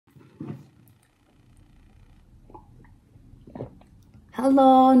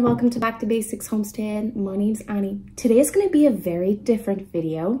Hello and welcome to Back to Basics Homestead. My name's Annie. Today is going to be a very different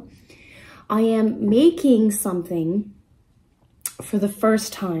video. I am making something for the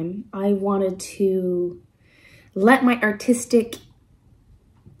first time. I wanted to let my artistic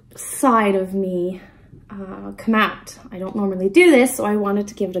side of me come out. I don't normally do this, so I wanted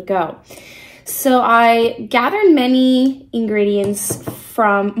to give it a go. So I gathered many ingredients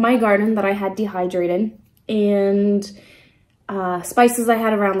from my garden that I had dehydrated and spices I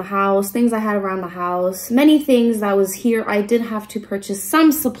had around the house, things I had around the house, many things that was here. I did have to purchase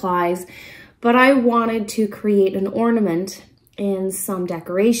some supplies, but I wanted to create an ornament and some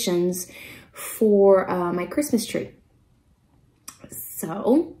decorations for my Christmas tree.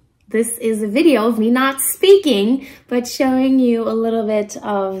 So this is a video of me not speaking, but showing you a little bit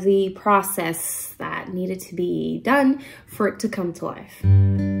of the process that needed to be done for it to come to life.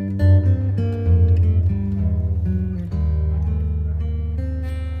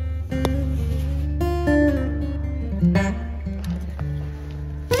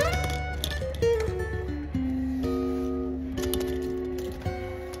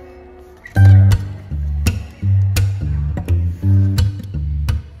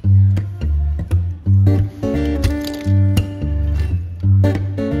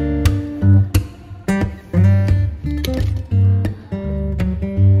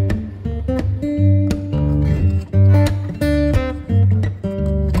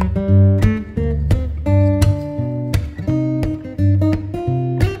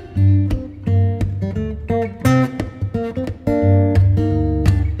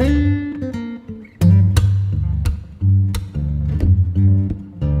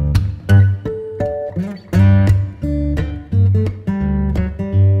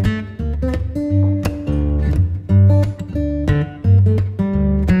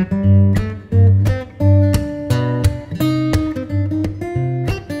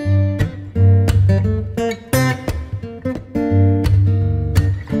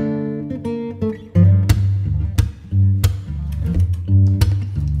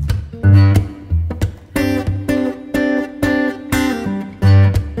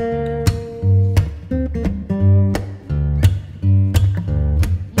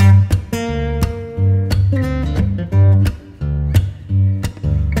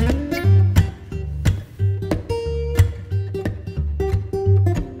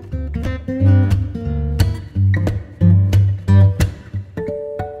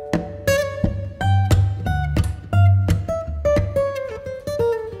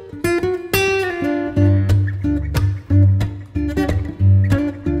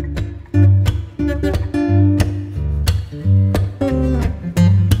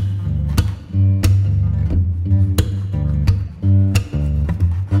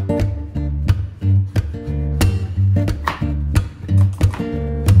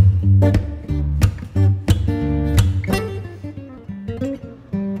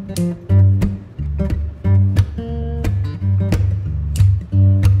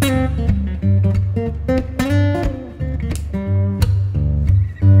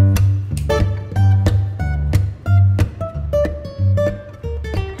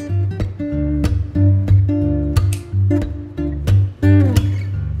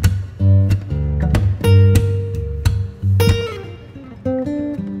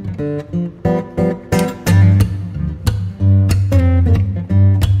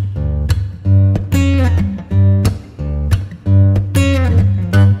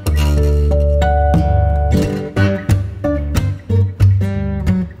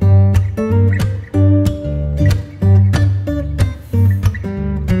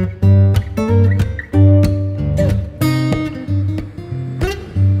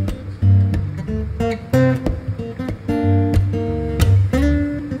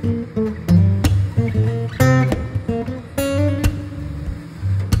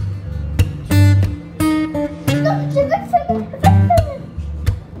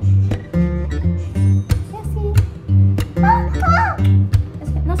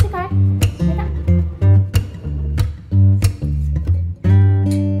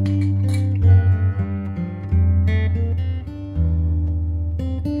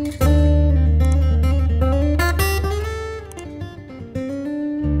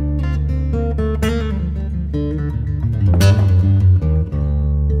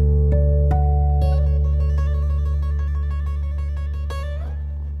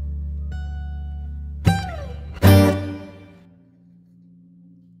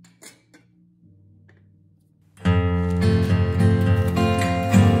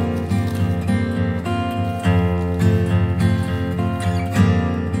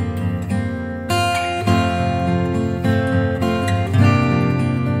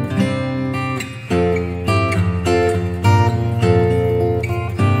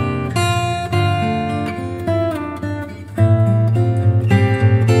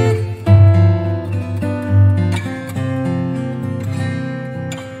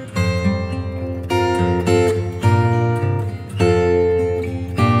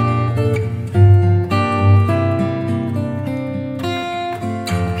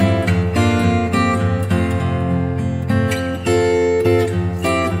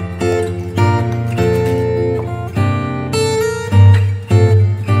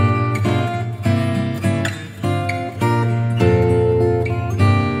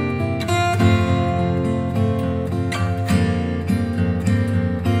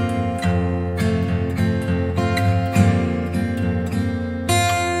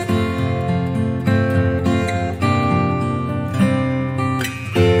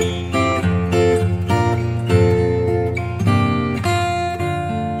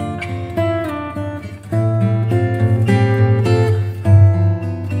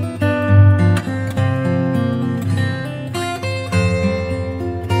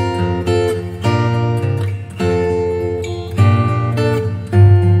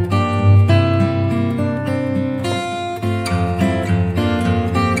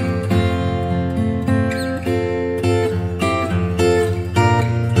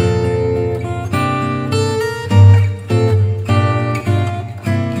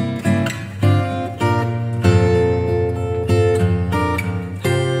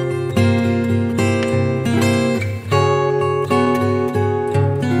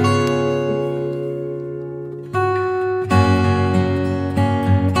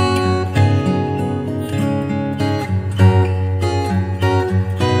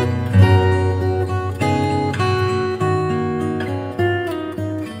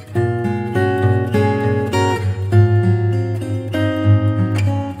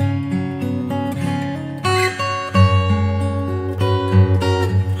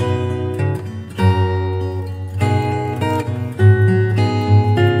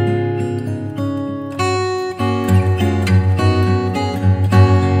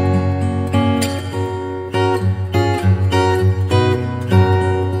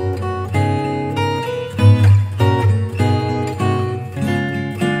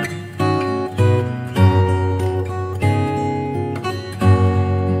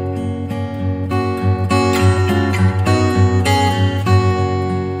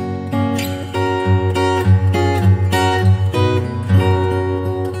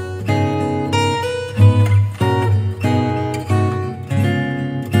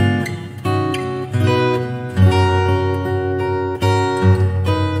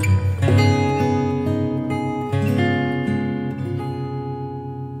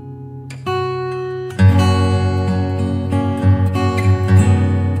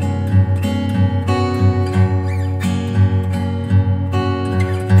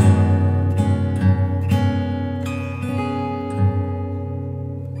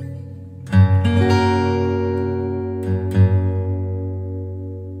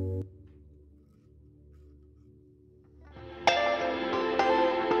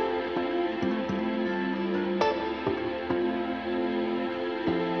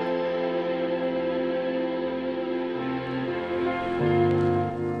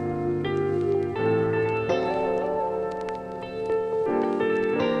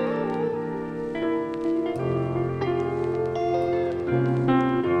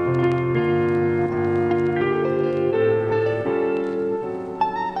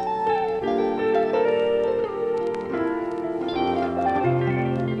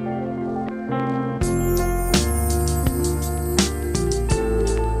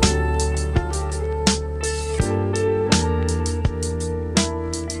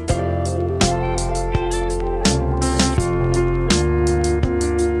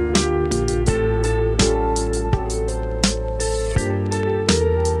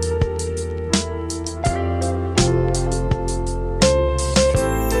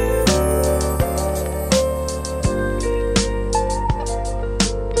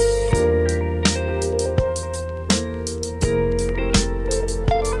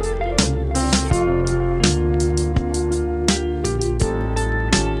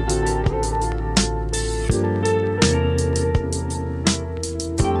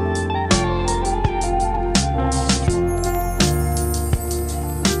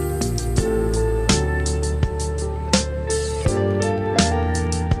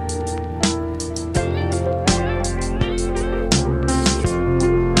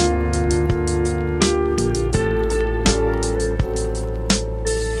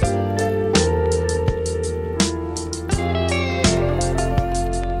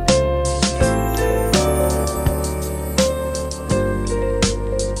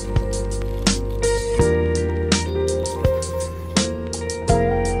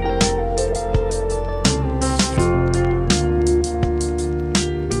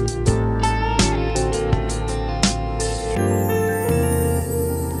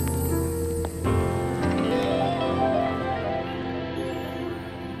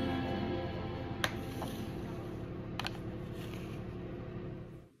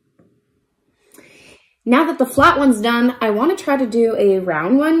 Now that the flat one's done, I want to try to do a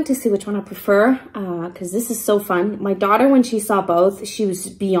round one to see which one I prefer, because this is so fun. My daughter, when she saw both, she was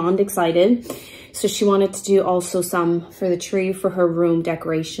beyond excited. So she wanted to do also some for the tree for her room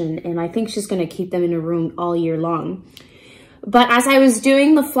decoration, and I think she's going to keep them in her room all year long. But as I was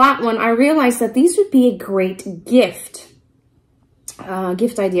doing the flat one, I realized that these would be a great gift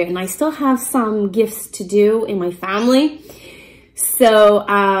idea, and I still have some gifts to do in my family. So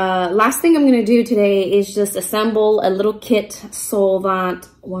last thing I'm going to do today is just assemble a little kit so that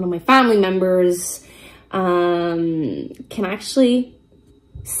one of my family members can actually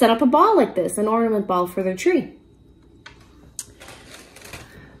set up a ball like this, an ornament ball for their tree.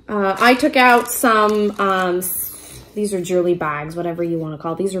 I took out some, these are jewelry bags, whatever you want to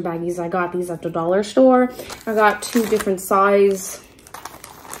call it. These are baggies. I got these at the dollar store. I got 2 different sizes.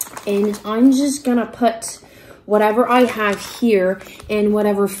 And I'm just going to put whatever I have here and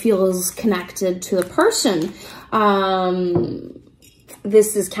whatever feels connected to the person.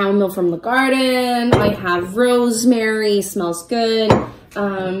 This is chamomile from the garden. I have rosemary, smells good.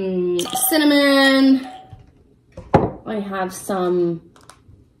 Cinnamon. I have some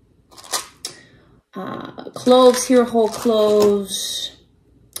cloves here, whole cloves,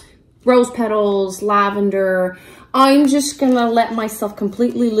 rose petals, lavender. I'm just gonna let myself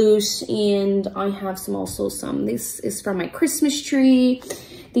completely loose, and I have some, this is from my Christmas tree.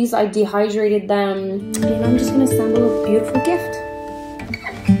 These, I dehydrated them, and I'm just gonna assemble a beautiful gift.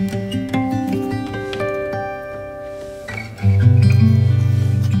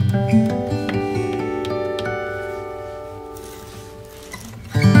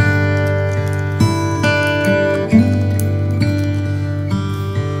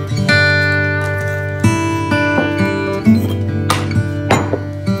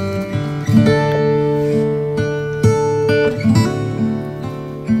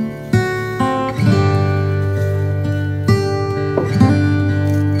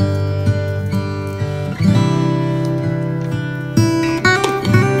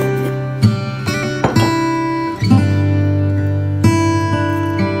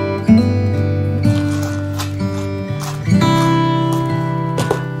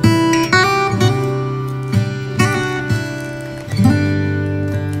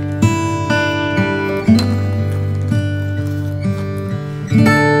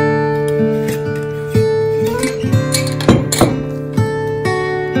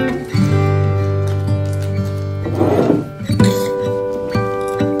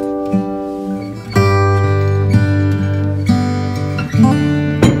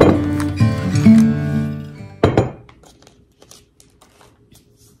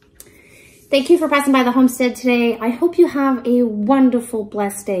 Thank you for passing by the homestead today. I hope you have a wonderful,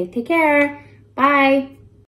 blessed day. Take care. Bye.